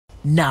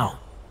Now,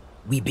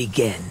 we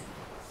begin.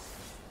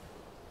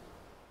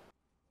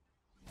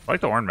 I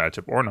like the Ornn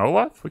matchup. Ornn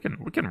Olaf? We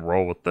can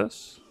roll with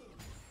this.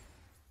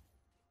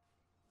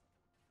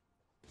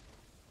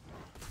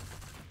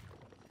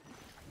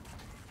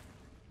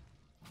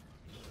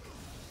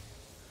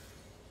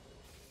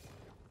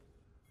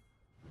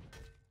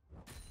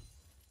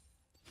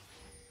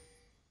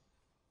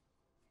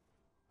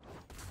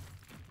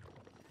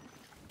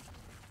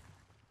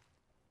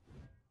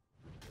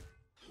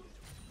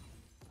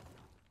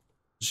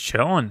 Just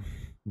chilling.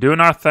 Doing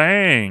our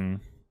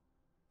thing.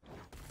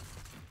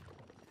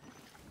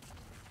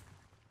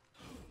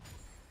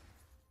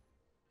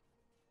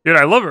 Dude,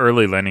 I love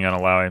early landing on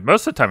Illaoi.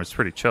 Most of the time it's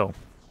pretty chill.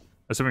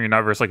 Assuming you're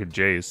not versus like a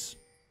Jace.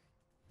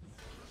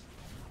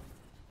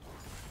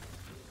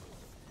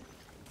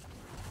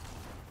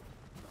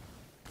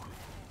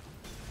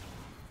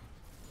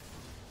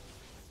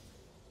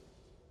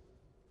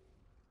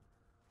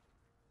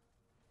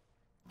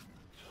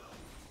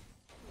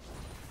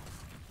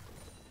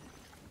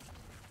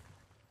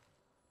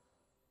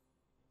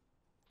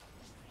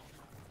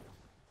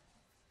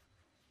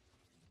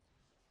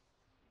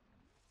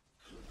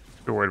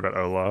 You're worried about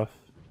Olaf.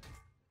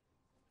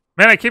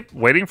 Man, I keep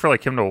waiting for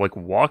like him to like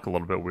walk a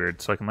little bit weird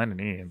so I can land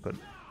an E, but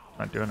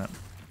not doing it.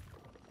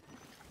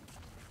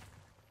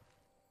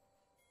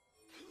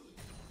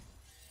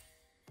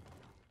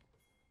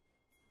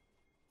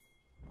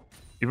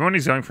 Even when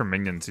he's going for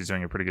minions, he's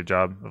doing a pretty good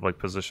job of like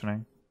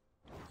positioning.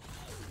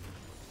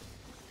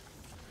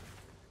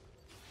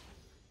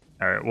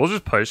 Alright, we'll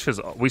just push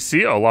because we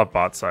see Olaf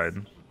bot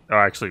side. Oh,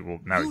 actually, well,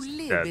 now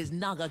he's dead.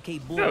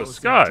 Yo,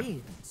 Scott!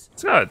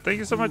 Scott, thank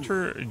you so much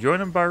for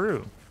joining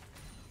Baru.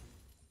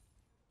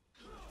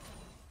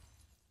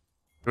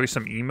 Give me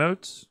some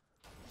emotes.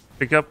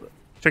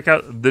 Check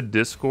out the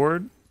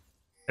Discord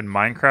and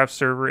Minecraft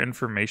server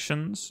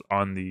informations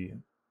on the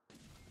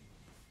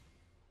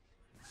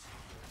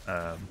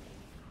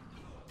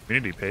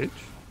community page.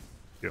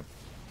 Yep.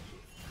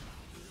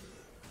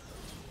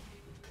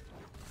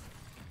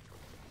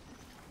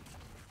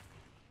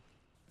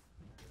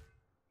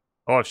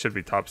 Olaf should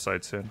be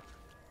topside soon.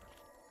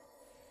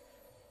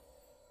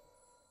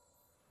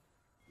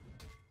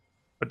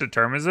 What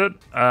determines it?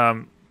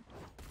 I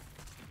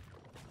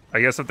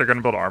guess if they're going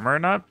to build armor or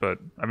not, but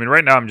I mean,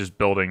 right now I'm just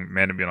building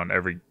Manamune on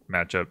every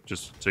matchup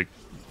just to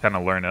kind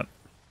of learn it.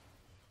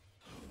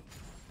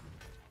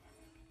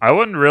 I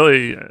wouldn't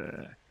really.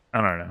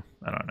 I don't know.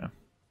 I don't know.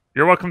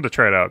 You're welcome to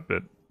try it out,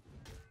 but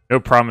no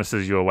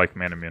promises you'll like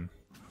Manamune.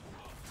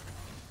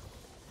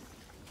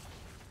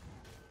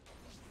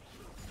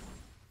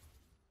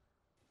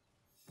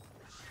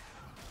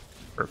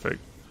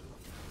 Perfect.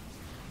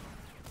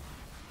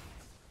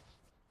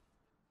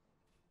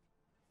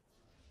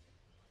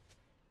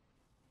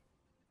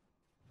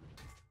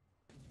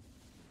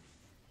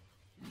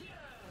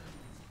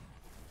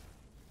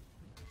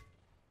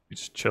 We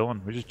just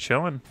chilling. We're just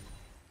chilling.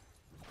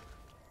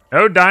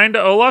 No dying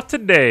to Olaf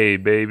today,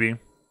 baby.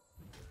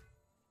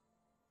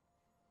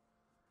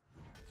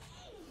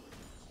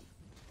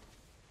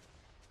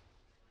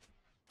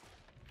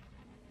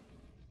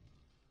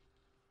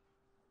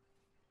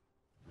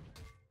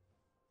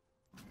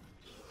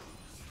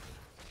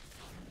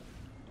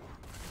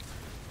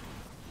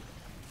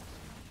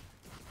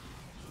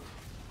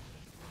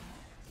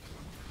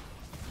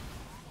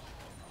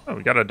 Oh,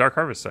 we got a Dark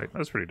Harvest site.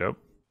 That's pretty dope.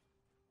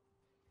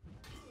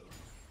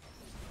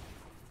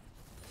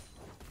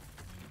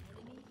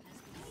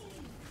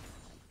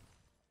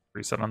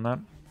 Reset on that.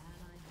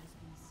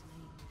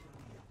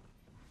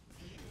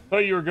 Thought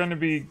you were going to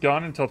be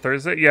gone until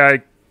Thursday. Yeah,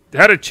 I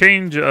had a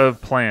change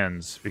of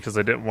plans because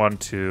I didn't want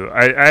to.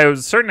 I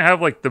was starting to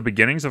have like the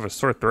beginnings of a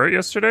sore throat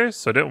yesterday,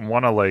 so I didn't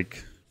want to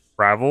like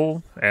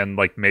travel and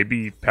like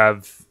maybe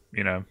have,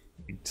 you know,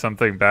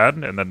 something bad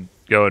and then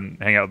go and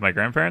hang out with my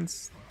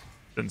grandparents.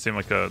 Didn't seem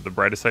like the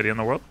brightest idea in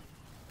the world.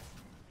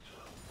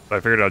 So I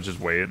figured I'd just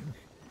wait.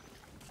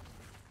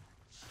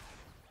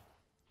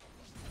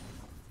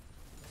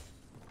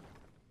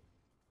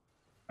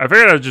 I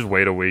figured I'd just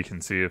wait a week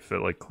and see if it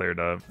like cleared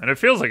up, and it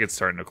feels like it's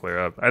starting to clear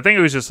up. I think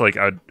it was just like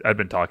I'd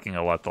been talking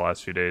a lot the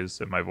last few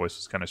days, and my voice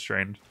was kind of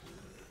strained.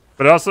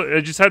 But also,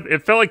 it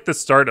felt like the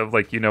start of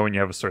like, you know, when you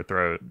have a sore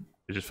throat.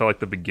 It just felt like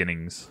the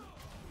beginnings.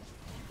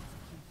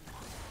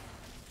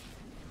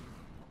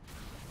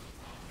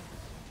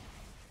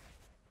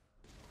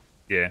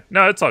 Yeah,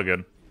 no, it's all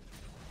good.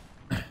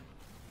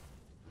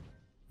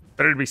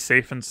 Better to be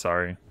safe and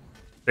sorry.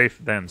 Safe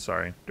than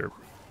sorry. Derp.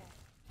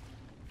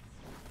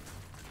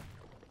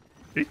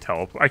 Did he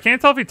teleport? I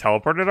can't tell if he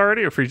teleported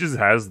already or if he just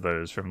has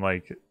those from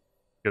like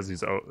because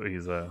he's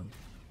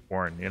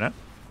born, you know?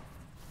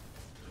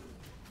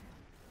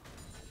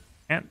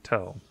 Can't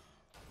tell.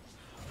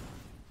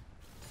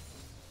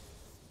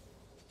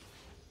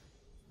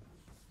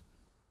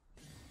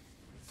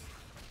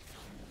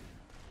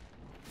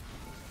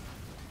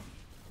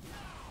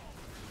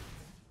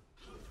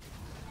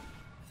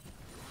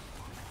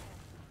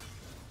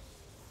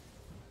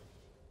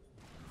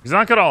 He's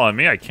not good all on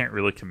me. I can't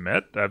really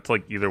commit. I have to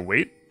like either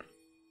wait.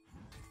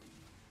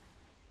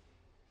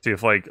 See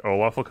if like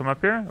Olaf will come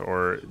up here,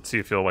 or see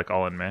if he'll like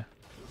all in me. I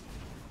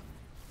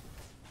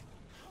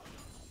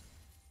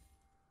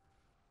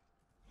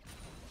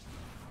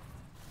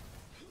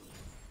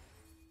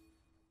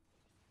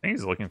think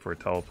he's looking for a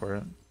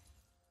teleport.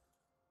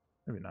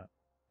 Maybe not.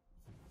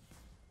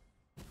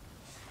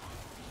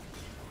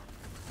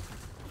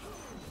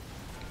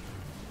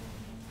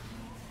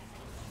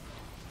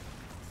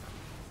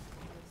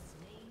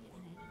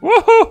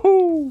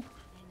 Woohoo!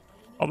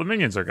 All the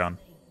minions are gone.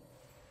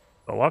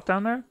 Olaf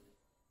down there? I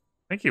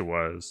think he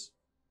was.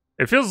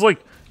 It feels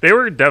like they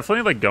were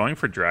definitely like going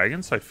for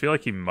dragons, so I feel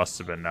like he must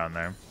have been down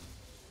there.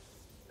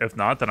 If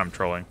not, then I'm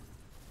trolling.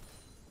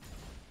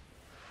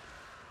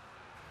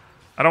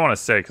 I don't want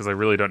to say because I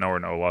really don't know where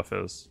an Olaf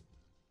is.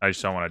 I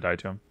just don't want to die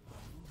to him.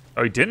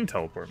 Oh, he didn't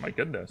teleport. My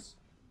goodness.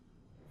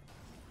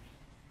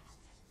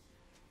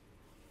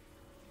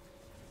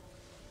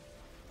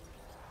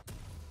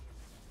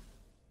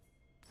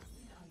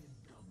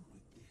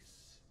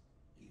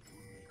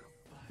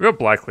 We go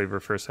Black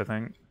Cleaver first, I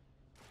think.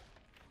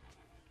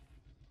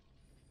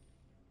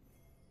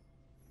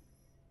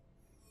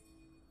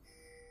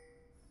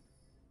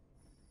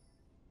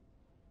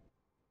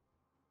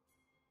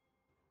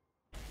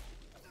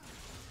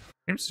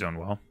 Game's doing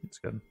well. It's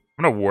good.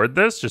 I'm gonna ward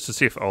this just to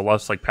see if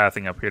Olaf's like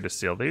pathing up here to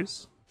steal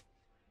these.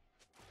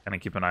 Gonna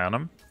keep an eye on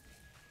him.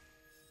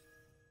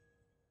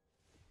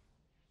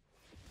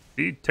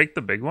 Did he take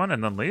the big one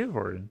and then leave,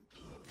 or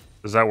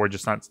does that ward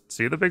just not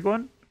see the big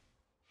one?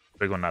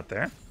 Big one not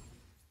there.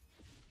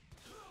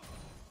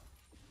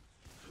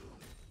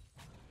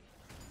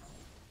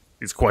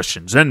 These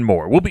questions and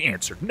more will be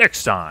answered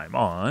next time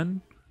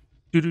on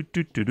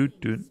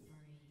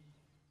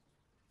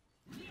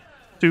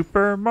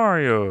Super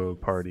Mario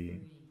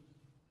Party.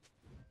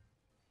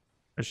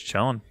 Just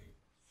chilling.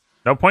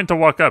 No point to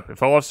walk up.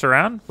 If Olaf's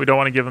around, we don't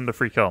want to give him the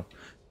free kill.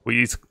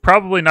 He's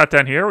probably not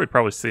down here. We'd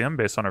probably see him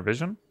based on our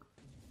vision.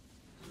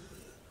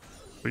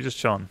 We're just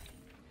chilling.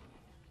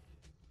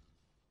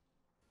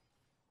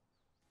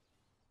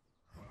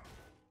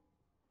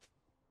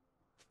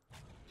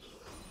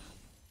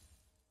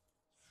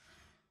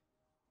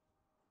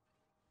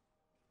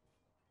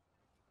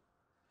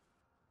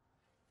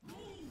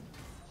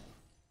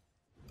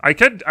 I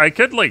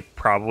could like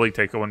probably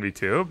take a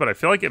 1v2, but I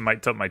feel like it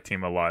might tilt my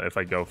team a lot if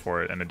I go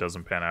for it and it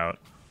doesn't pan out.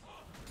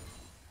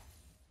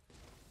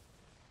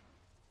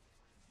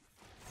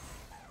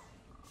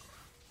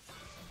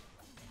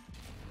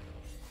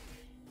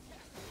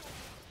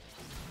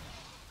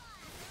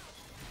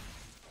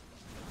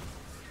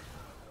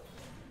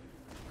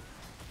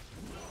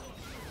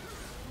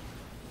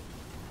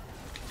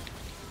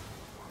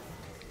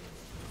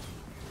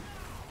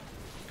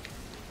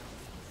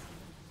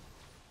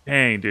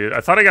 Dang, dude.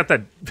 I thought I got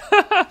that.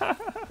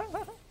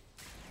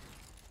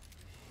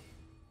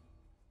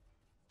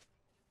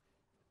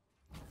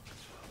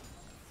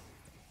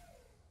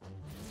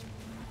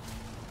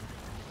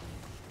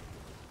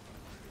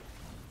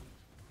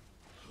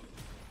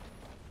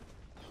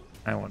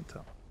 I won't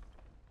tell.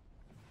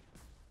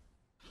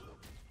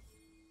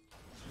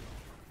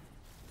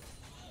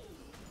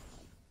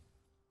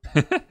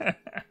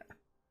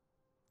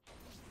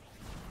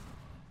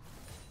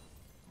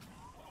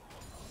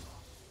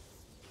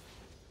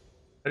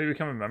 How do you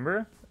become a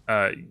member?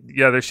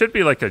 Yeah, there should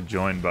be like a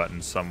join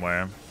button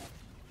somewhere.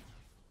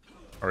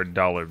 Or a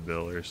dollar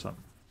bill or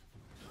something.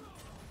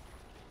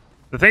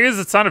 The thing is,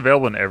 it's not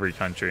available in every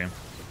country. It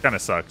kind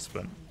of sucks,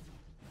 but...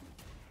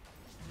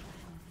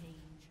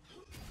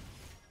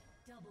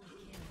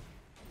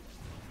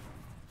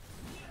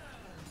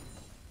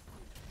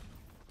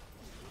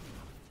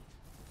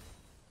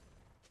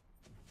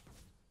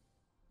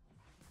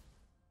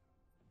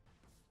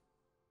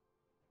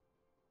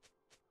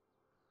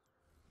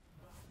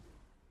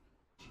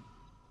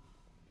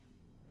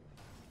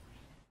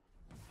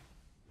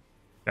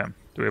 Okay.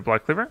 Do we have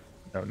Black Cleaver?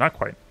 No, not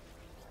quite.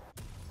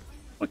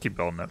 We'll keep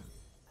building it.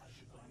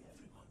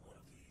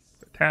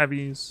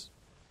 Tabbies.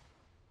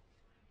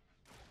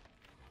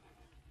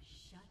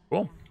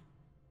 Cool.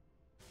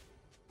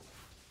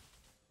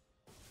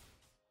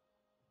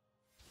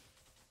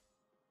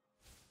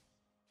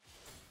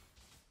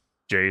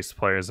 Jace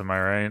players, am I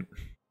right?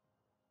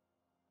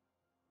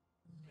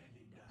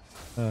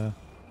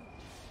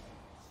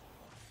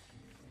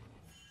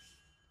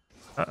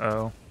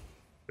 Uh-oh.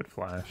 Good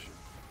flash.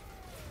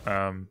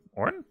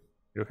 Orin?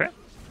 You okay?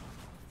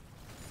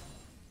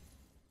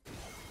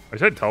 I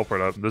should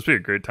teleport up. This would be a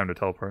great time to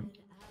teleport.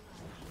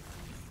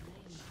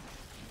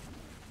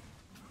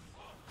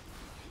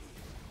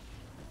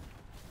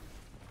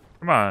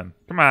 Come on.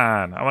 Come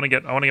on. I wanna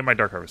get my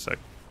Dark Harvest sick.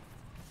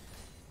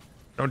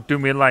 Don't do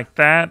me like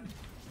that.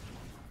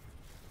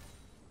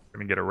 Let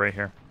me get it right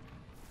here.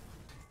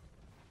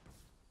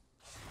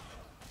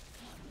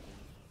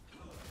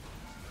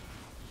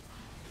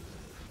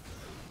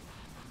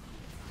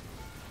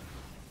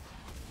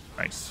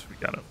 Nice, we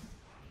got it.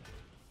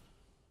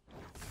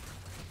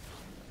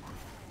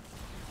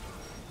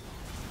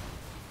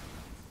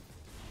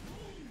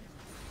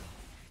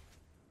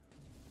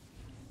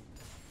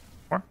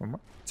 More? One more?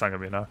 It's not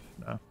gonna be enough.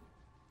 No.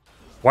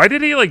 Why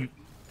did he like?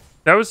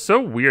 That was so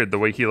weird. The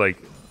way he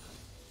like.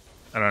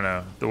 I don't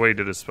know. The way he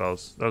did his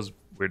spells. That was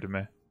weird to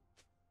me.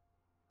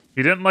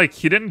 He didn't like.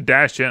 He didn't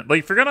dash in.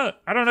 Like if you're gonna.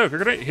 I don't know. If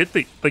you're gonna hit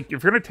the like.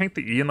 If you're gonna tank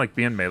the E and like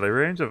be in melee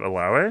range of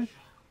Illaoi,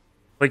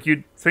 like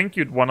you'd think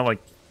you'd want to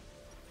like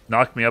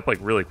knock me up like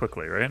really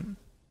quickly, right?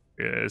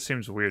 Yeah, it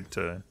seems weird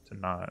to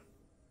not.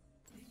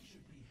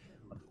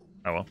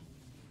 Oh well.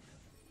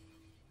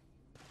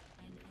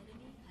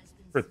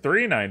 For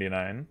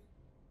 $3.99.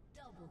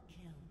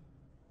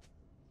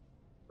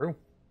 True.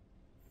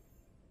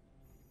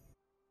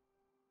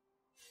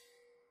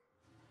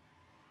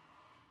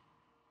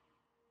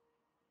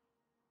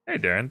 Hey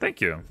Darren,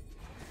 thank you.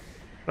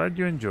 Glad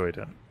you enjoyed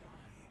it.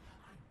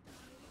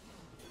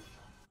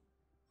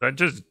 Did I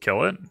just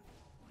kill it?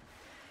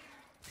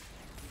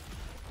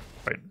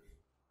 Wait.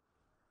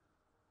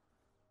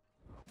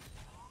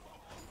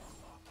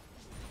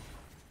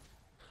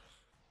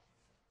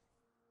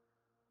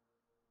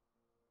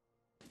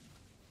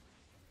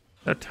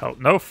 That help.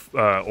 No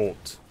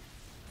ult.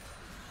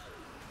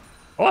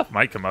 Olaf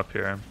might come up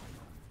here.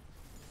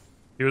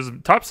 He was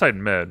topside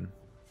mid.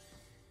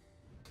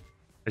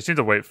 I just need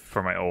to wait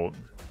for my ult.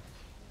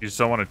 You just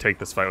don't want to take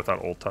this fight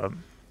without ult up.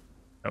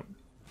 Nope.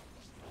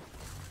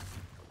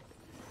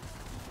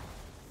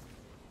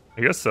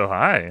 He goes so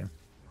high.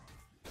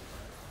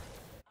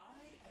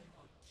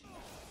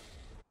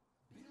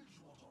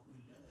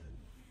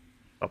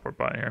 Upper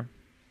bot here.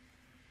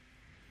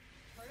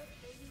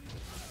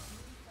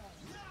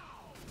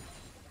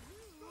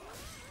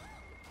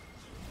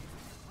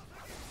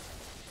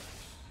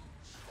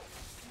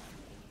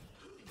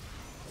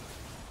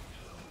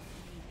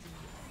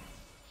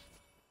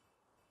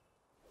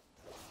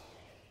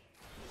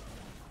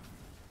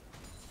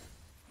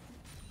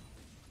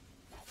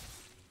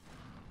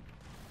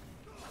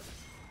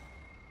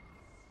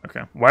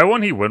 Okay. Why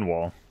won't he win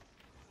wall?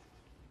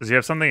 Does he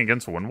have something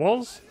against win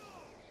walls?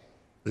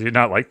 Does he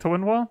not like to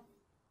win wall?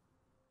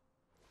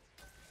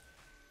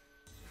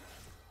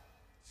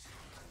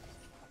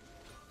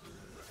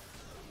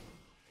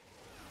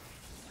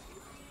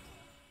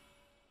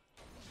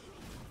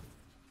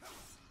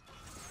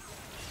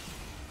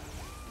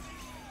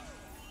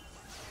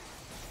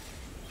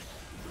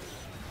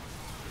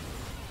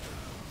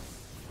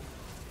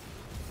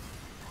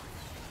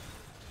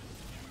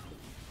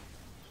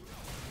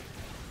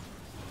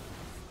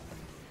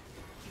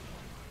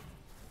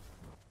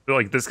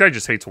 Like, this guy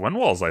just hates win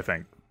walls, I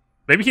think.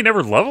 Maybe he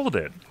never leveled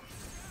it.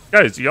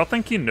 Guys, y'all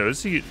think he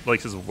knows he,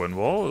 like, his win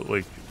wall,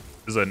 like,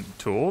 is a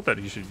tool that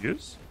he should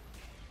use?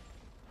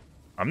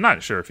 I'm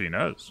not sure if he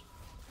knows.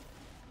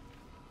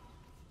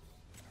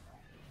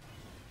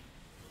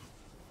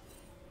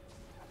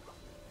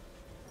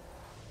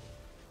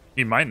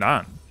 He might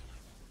not.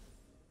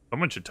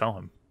 Someone should tell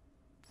him.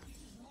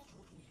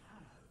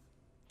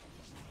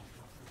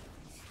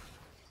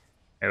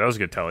 Hey, that was a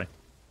good telly.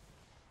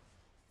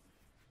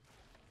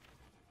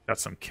 Got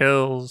some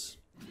kills.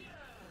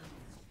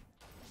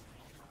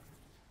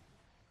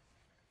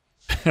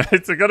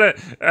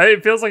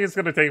 It feels like it's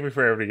gonna take me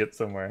forever to get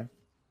somewhere.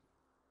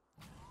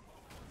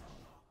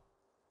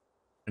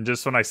 And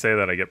just when I say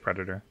that, I get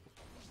Predator.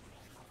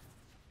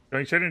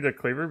 Going straight into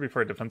Cleaver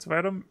before a defensive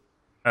item?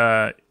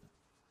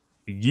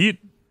 Yeet.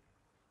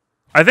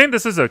 I think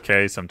this is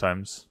okay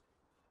sometimes.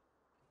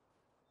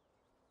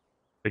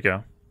 There you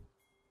go.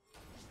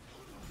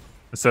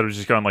 Instead of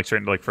just going like straight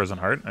into like Frozen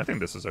Heart, I think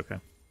this is okay.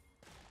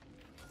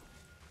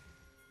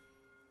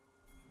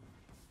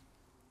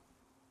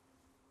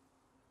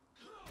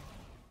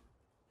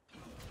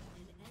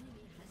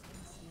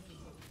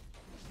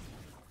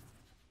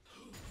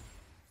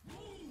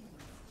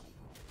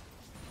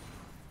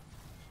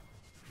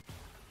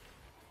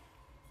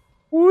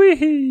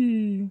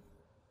 Wee!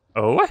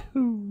 Oh,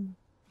 wahoo!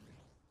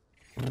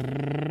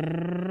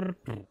 I'm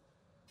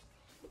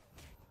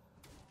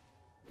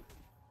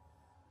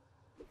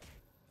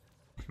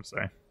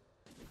sorry.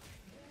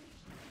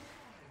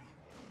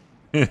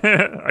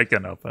 I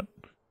can't help it.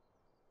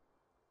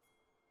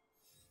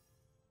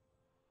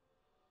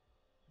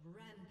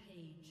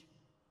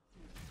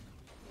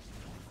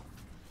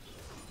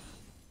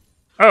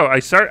 Oh,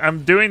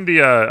 I'm doing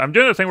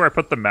the thing where I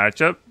put the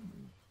matchup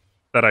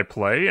that I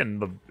play in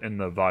the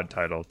VOD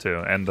title too,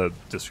 and the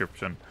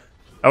description.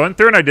 I went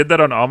through and I did that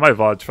on all my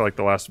VODs for like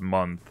the last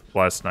month,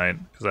 last night,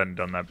 because I hadn't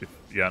done that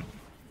yet.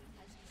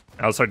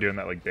 I'll start doing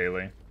that like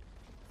daily.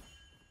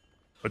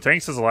 But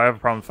Tank says I have a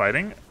problem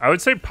fighting. I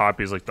would say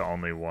Poppy's like the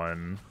only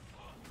one.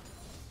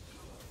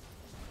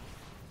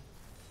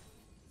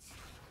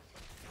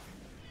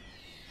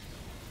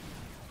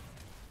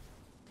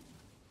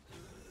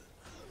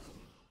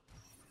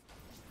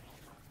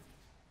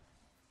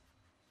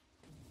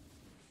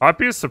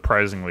 Poppy is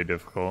surprisingly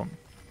difficult.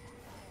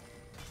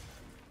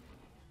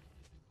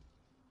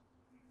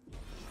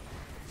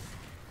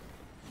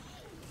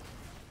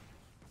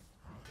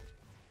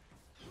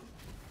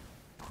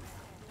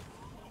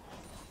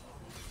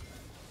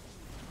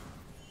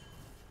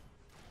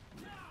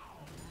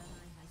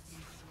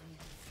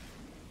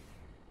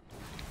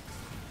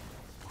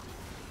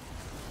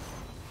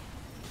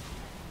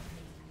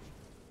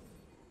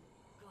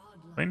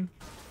 Clean.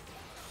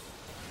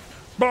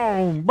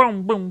 Boom,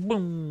 boom, boom,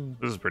 boom.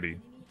 This is pretty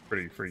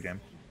free game.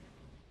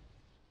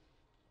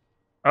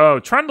 Oh,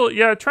 Trundle.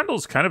 Yeah,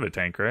 Trundle's kind of a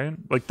tank, right?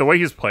 Like, the way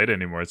he's played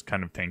anymore is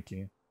kind of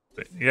tanky.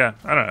 But yeah,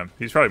 I don't know.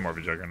 He's probably more of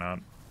a Juggernaut.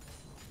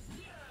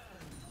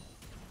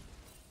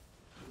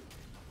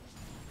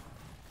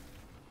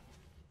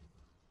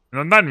 And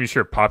I'm not even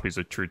sure Poppy's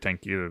a true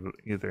tank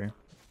either.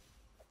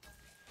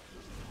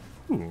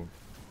 Ooh.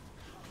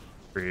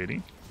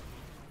 Pretty.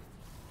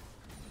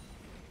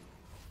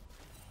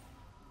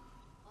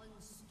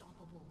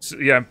 So,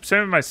 yeah, I'm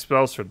saving my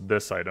spells for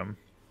this item.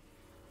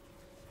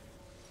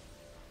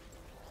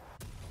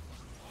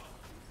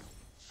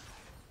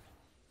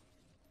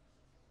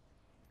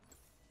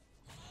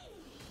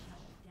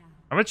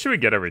 How much should we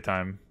get every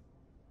time?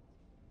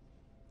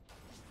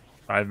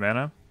 5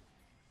 mana?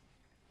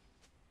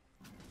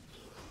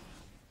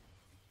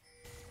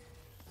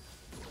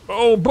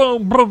 Oh,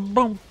 boom, boom,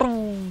 boom,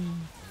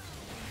 boom.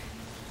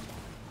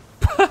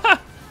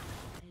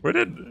 Where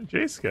did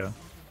Jace go?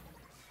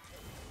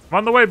 I'm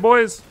on the way,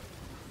 boys.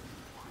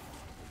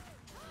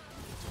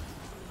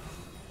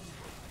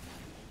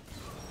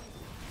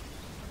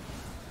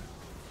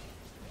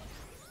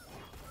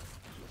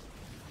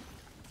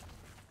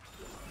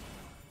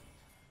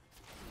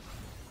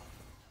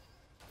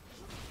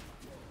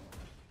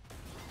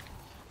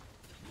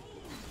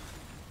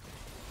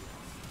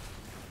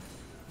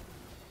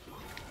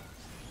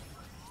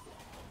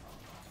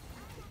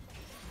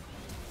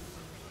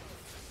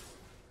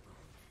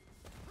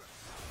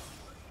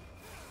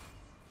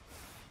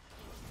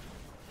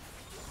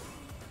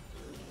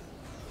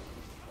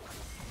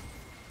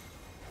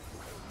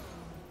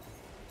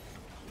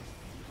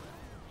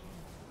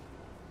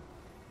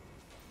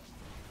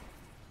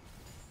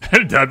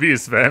 W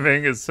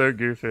spamming is so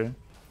goofy.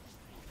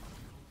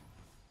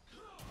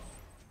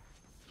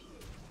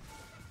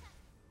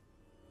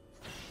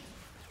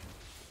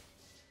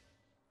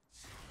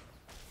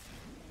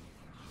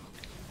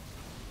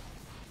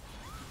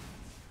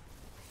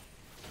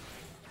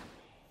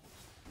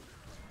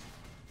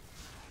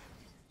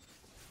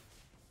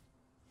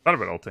 Thought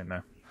about ulting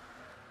there.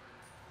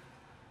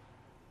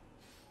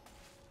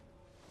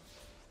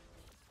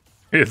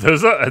 Yeah,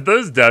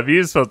 those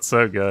W's felt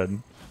so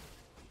good.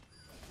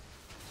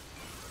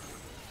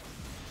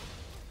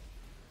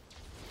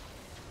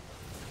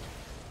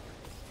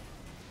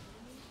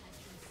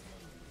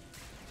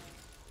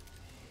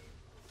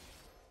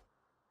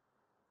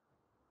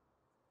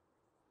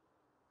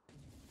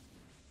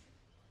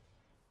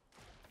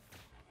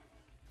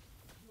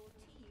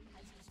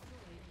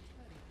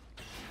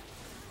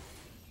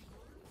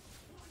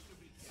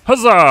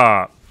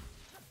 Huzzah!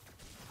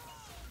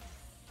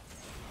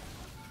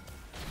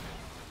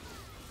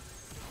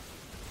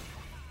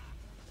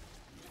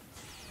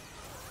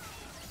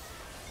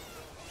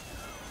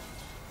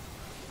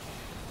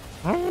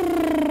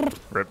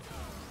 Rip.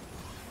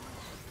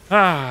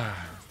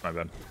 Ah, my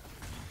bad.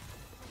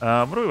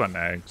 What do we want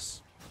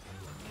next?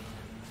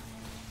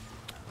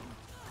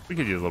 We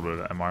could use a little bit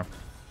of MR.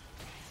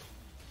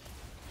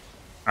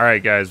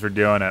 Alright, guys, we're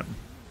doing it.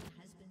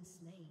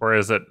 Where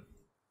is it?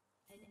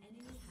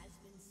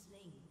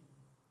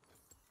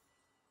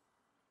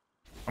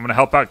 I'm gonna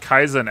help out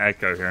Kai'Sa and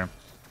Echo here.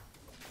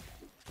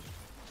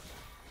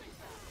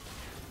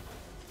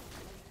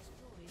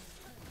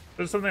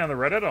 There's something on the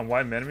Reddit on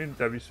why Manamune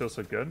W feels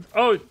so good.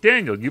 Oh,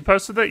 Daniel, you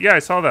posted that? Yeah, I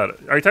saw that.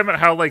 Are you talking about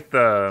how, like,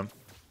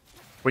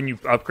 when you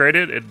upgrade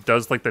it, it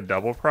does, like, the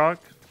double proc?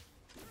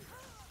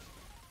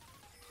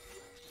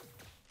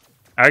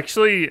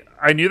 Actually,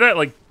 I knew that,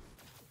 like,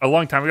 a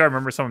long time ago. I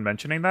remember someone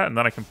mentioning that, and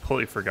then I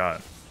completely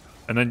forgot.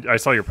 And then I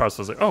saw your post,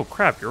 I was like, oh,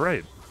 crap, you're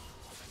right.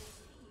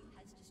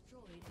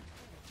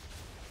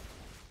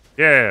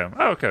 Yeah.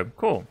 Oh, okay,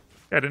 cool.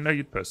 Yeah, I didn't know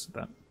you'd posted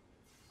that.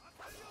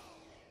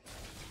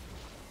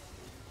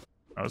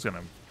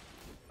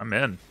 I'm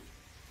in.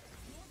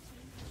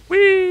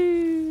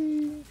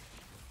 Whee!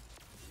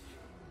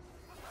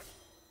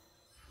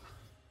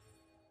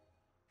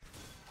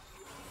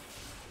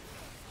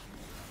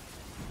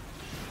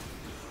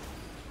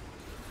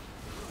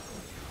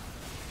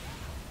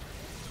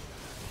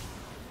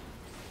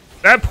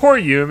 That poor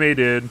Yuumi,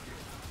 dude.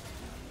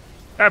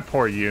 That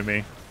poor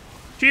Yuumi.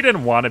 She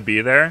didn't want to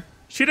be there.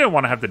 She didn't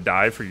want to have to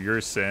die for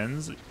your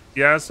sins,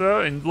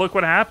 Yasuo, and look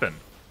what happened.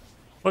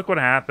 Look what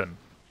happened.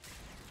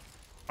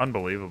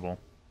 Unbelievable.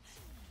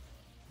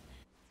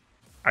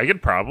 I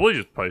could probably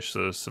just push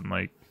this and,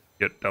 like,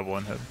 get double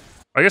inhib.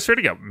 I guess we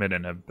already got mid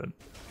inhib, but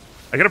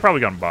I could have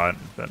probably gone bot,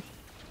 but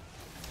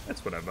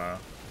that's what I've I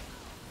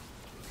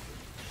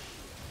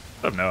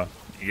don't know.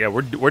 Yeah,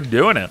 we're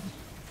doing it.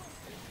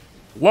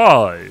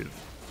 Live.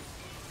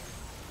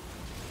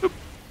 Oop.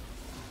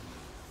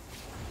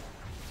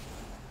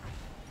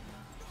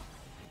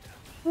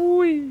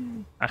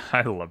 Whee.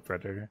 I love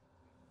Predator.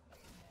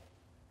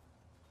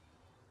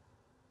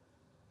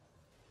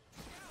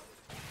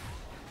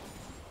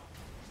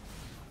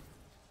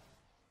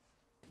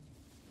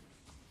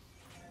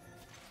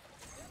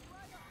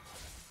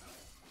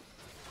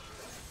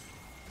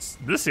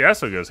 This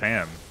Yasuo goes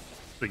ham.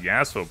 The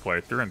Yasuo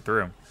player through and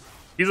through.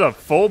 He's a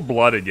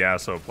full-blooded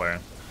Yasuo player.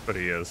 That's what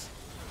he is.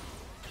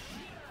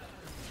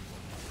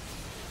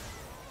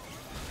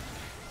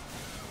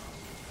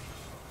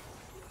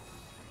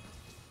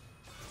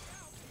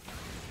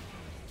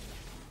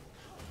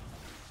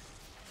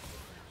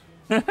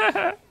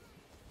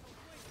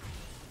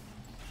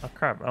 Oh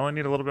crap, I only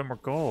need a little bit more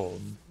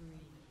gold.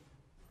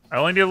 I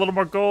only need a little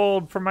more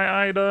gold for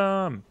my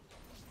item.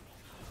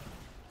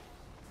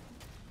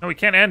 No, we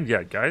can't end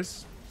yet,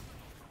 guys.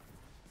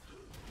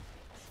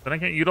 Then I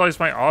can't utilize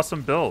my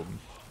awesome build.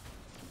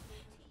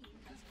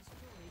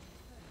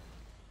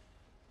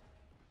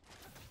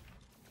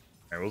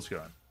 Alright, let's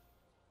go.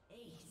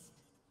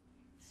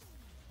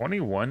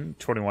 21,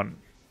 21,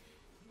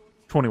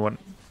 21.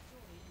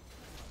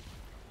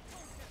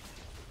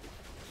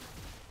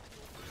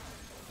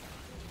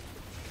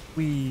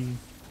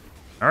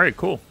 Alright,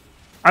 cool.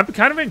 I'm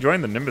kind of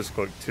enjoying the Nimbus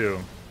cloak too.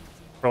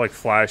 For like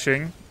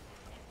flashing.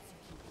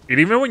 And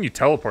even when you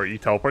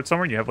teleport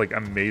somewhere, you have like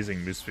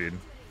amazing move speed.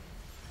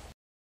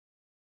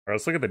 Alright,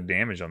 let's look at the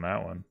damage on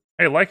that one.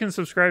 Hey, like and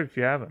subscribe if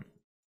you haven't.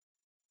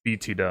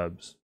 BT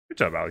dubs. Good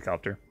job,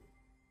 Alicopter.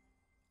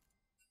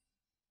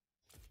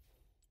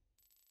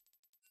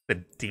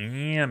 The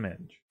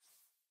damage.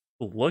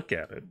 Look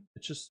at it.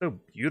 It's just so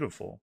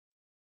beautiful.